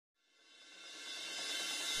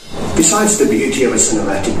Besides the beauty of a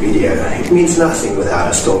cinematic video, it means nothing without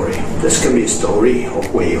a story. This can be a story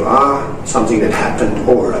of where you are, something that happened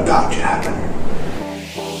or about to happen.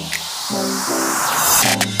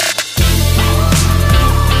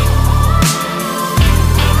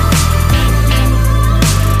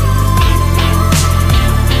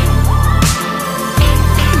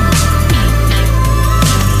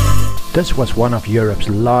 This was one of Europe's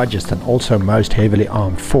largest and also most heavily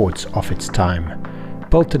armed forts of its time.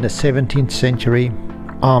 Built in the 17th century,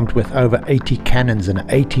 armed with over 80 cannons in the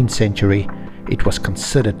 18th century, it was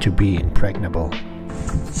considered to be impregnable.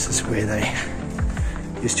 This is where they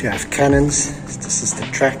used to have cannons. This is the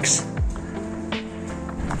tracks.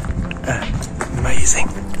 Amazing.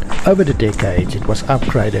 Over the decades it was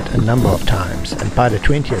upgraded a number of times, and by the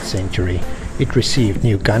 20th century it received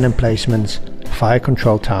new gun emplacements, fire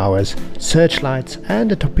control towers, searchlights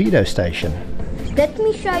and a torpedo station. Let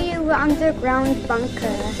me show you the underground bunker.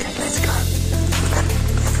 Okay, let's go.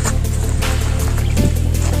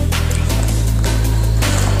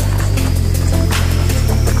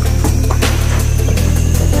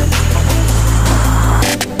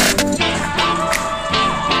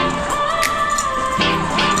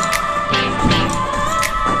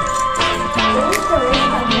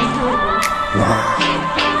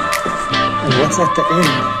 What's at the end?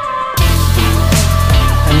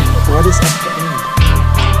 And what is at the end?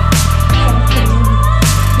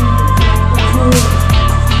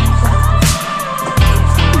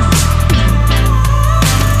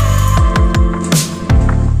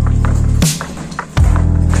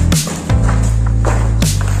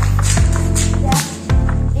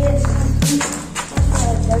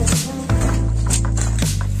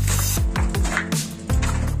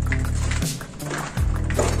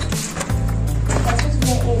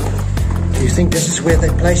 Do you think this is where they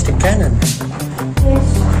placed a cannon?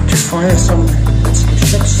 Yes. To fire some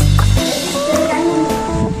ships?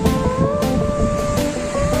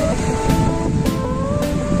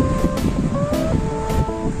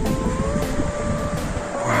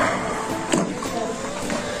 Wow.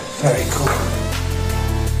 Very cool.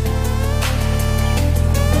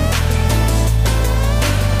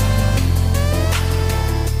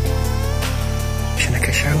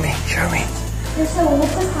 Shanika, show me. There's a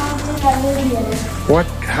water fountain over here. What?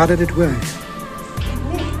 How did it work?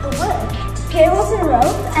 It worked. Here was a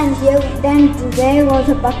rope, and then there was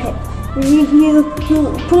a bucket. You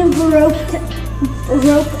pull the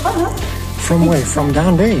rope up. From where? From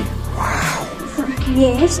down there? Wow.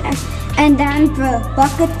 Yes, and then the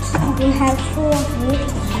bucket will have 4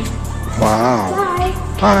 liters. Wow. Bye.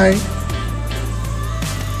 Bye.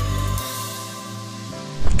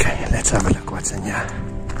 Okay, let's have a look what's in here.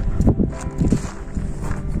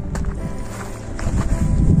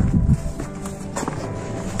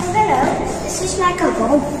 This is like a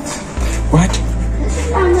boat. What? This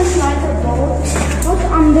is almost like a boat, but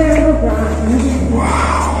under the ground.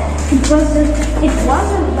 Wow. It was a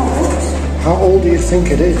boat. How old do you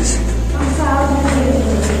think it is? 1,000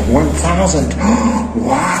 years. 1,000.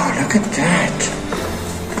 Wow, look at that.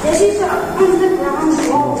 This is an underground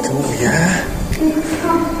boat. Oh, yeah? It's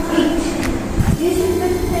complete. This is the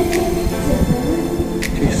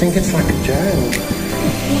Do you think it's like a jail?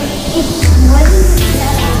 It wasn't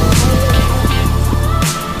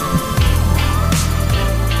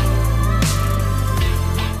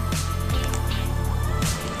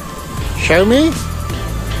Show me?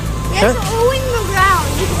 There's all in the ground.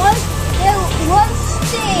 There was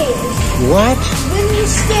stairs. What? Wooden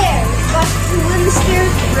stairs, but the wooden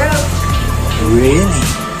stairs broke. Really?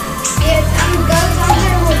 Yes, and it goes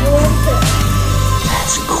under the water.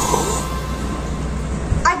 That's cool.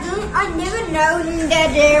 I never known that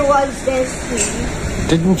there was this thing.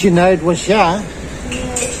 Didn't you know it was here?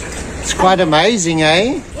 Yes. It's quite amazing,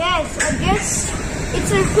 eh? Yes, I guess it's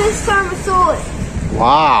the first time I saw it.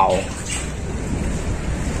 Wow.